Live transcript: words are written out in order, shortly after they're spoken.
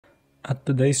At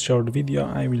today's short video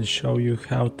I will show you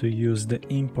how to use the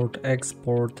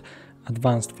import-export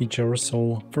advanced feature.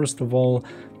 So first of all,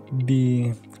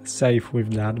 be safe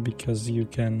with that, because you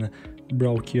can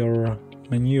block your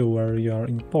menu where you are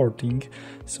importing.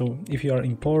 So if you are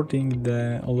importing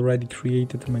the already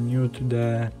created menu to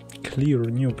the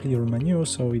new clear menu,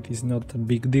 so it is not a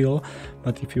big deal.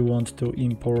 But if you want to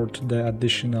import the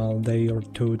additional day or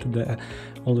two to the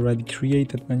already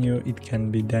created menu, it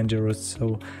can be dangerous.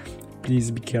 So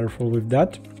please be careful with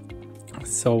that.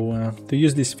 So to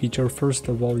use this feature, first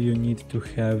of all, you need to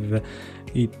have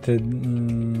it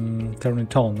turn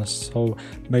it on. So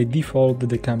by default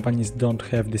the companies don't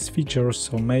have this feature,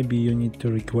 so maybe you need to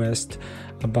request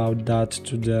about that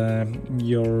to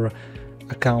your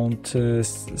account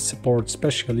support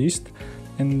specialist.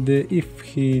 And if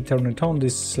he turn it on,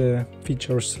 this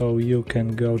feature, so you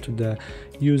can go to the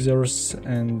users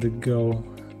and go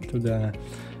to the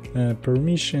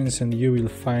permissions, and you will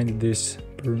find this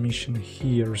permission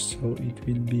here. So it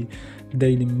will be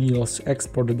daily meals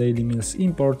export, daily meals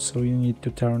import. So you need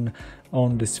to turn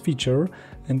on this feature,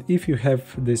 and if you have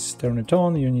this turn it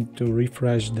on, you need to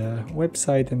refresh the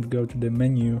website and go to the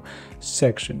menu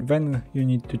section. Then you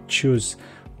need to choose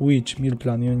which meal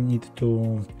plan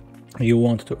you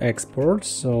want to export.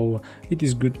 So it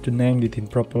is good to name it in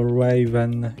proper way,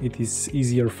 then it is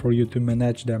easier for you to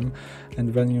manage them.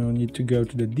 And then you need to go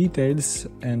to the details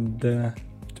and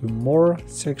to more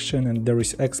section, and there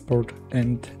is export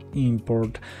and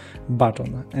import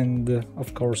button. And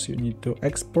of course you need to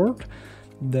export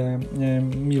the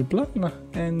meal plan,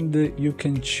 and you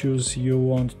can choose you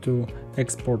want to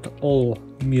export all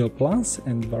meal plans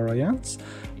and variants,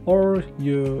 or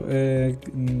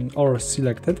or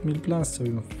selected meal plans.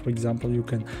 So for example, you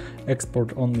can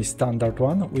export only standard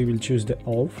one. We will choose the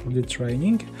all for the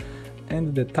training.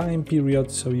 And the time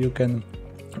period, so you can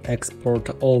export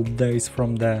all days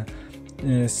from the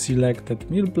selected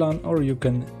meal plan, or you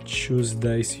can choose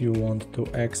days you want to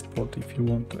export. If you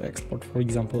want to export, for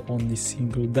example, only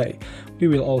single day, we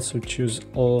will also choose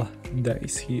all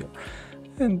days here,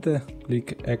 and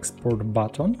click export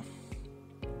button.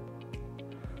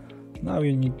 Now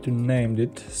you need to name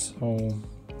it. So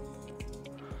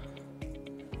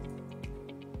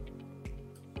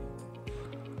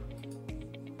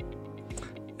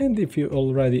and if you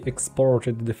already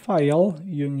exported the file,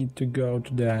 you need to go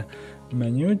to the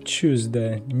menu, choose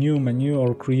the new menu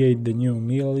or create the new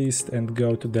meal list, and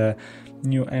go to the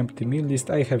new empty meal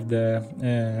list. I have the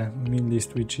meal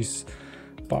list which is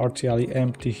partially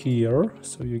empty here,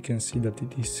 so you can see that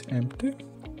it is empty.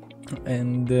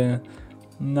 And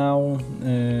now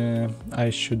I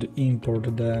should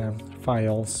import the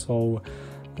file. So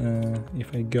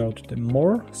if I go to the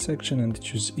more section and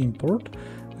choose import,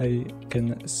 I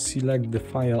can select the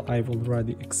file I've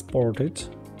already exported,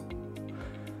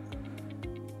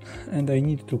 and I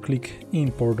need to click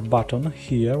import button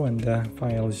here when the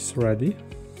file is ready.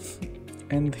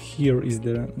 And here is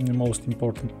the most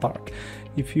important part.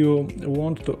 If you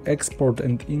want to export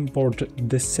and import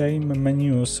the same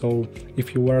menu, so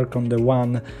if you work on the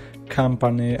one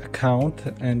company account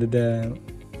and the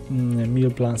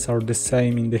meal plans are the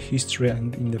same in the history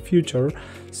and in the future,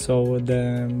 so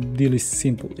the deal is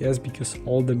simple, yes, because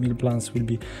all the meal plans will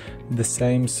be the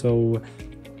same. So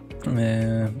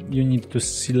you need to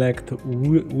select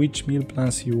which meal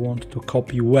plans you want to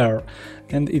copy where,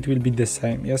 and it will be the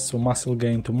same, yes. So muscle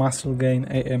gain to muscle gain,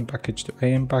 AM package to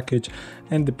AM package,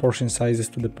 and the portion sizes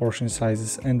to the portion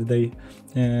sizes, and they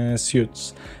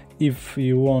suits. If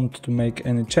you want to make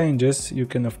any changes, you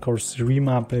can of course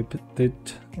remap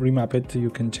it. You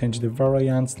can change the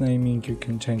variants naming, you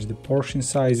can change the portion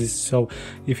sizes. So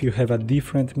if you have a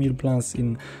different meal plans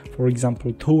in, for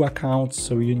example, 2 accounts,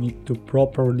 so you need to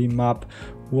properly map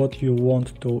what you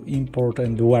want to import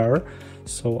and where.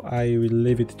 So I will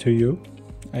leave it to you.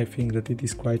 I think that it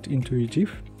is quite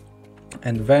intuitive.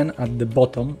 And then at the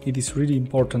bottom, it is really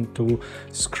important to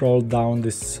scroll down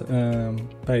this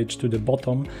page to the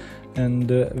bottom, and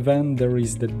then there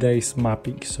is the days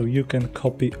mapping. So you can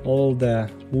copy all the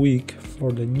week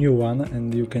for the new one,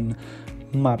 and you can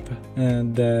map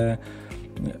the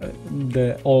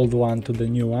old one to the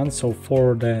new one. So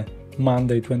for the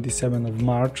Monday 27th of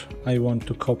March, I want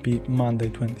to copy Monday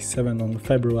 27th on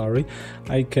February.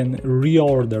 I can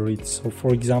reorder it. So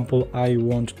for example, I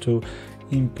want to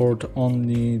import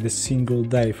only the single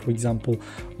day, for example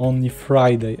only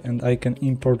Friday, and I can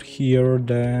import here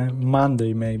the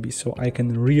Monday maybe, so I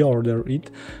can reorder it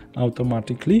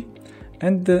automatically.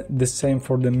 And the same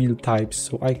for the meal types,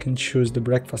 so I can choose the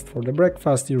breakfast for the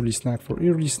breakfast, early snack for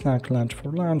early snack, lunch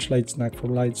for lunch, late snack for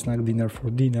light snack, dinner for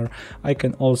dinner. I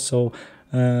can also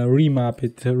remap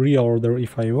it, reorder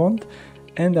if I want.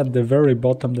 And at the very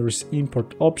bottom there is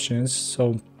import options,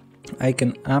 so I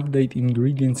can update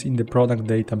ingredients in the product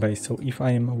database. So if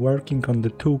I am working on the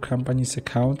two companies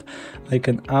account, I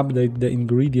can update the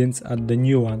ingredients at the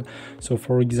new one. So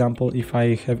for example, if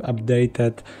I have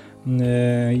updated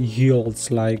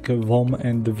yields like VOM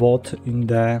and VOT in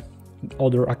the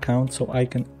other account, so I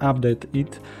can update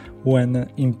it when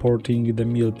importing the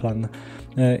meal plan.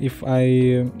 If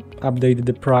I update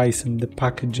the price and the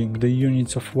packaging, the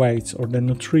units of weights or the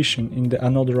nutrition in the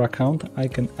another account, I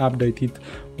can update it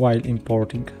while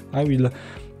importing. I will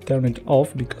turn it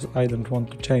off because I don't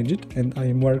want to change it and I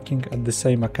am working at the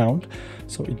same account,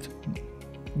 so it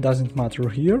doesn't matter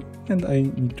here, and I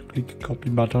need to click copy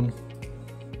button.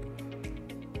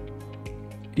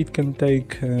 It can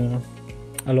take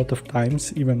a lot of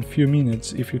times, even few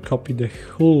minutes, if you copy the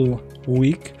whole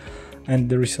week, and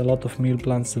there is a lot of meal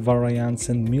plans, variants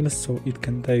and meals, so it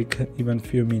can take even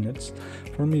few minutes.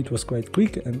 For me it was quite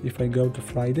quick, and if I go to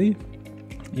Friday,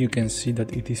 you can see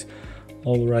that it is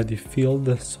already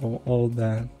filled, so all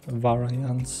the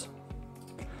variants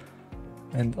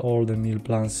and all the meal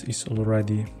plans is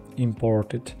already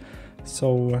imported.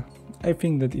 So I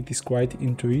think that it is quite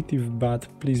intuitive, but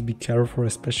please be careful,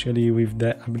 especially with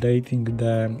the updating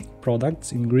the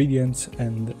products, ingredients,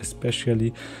 and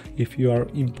especially if you are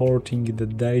importing the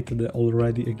data that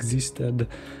already existed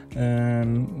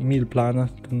meal plan,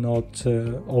 to not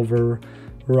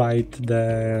overwrite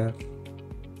the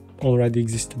already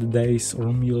existed days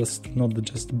or meals, to not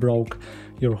just broke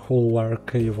your whole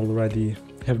work you've already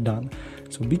have done.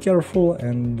 So be careful,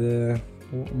 and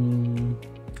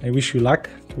I wish you luck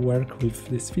to work with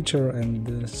this feature,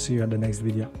 and see you at the next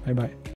video. Bye bye.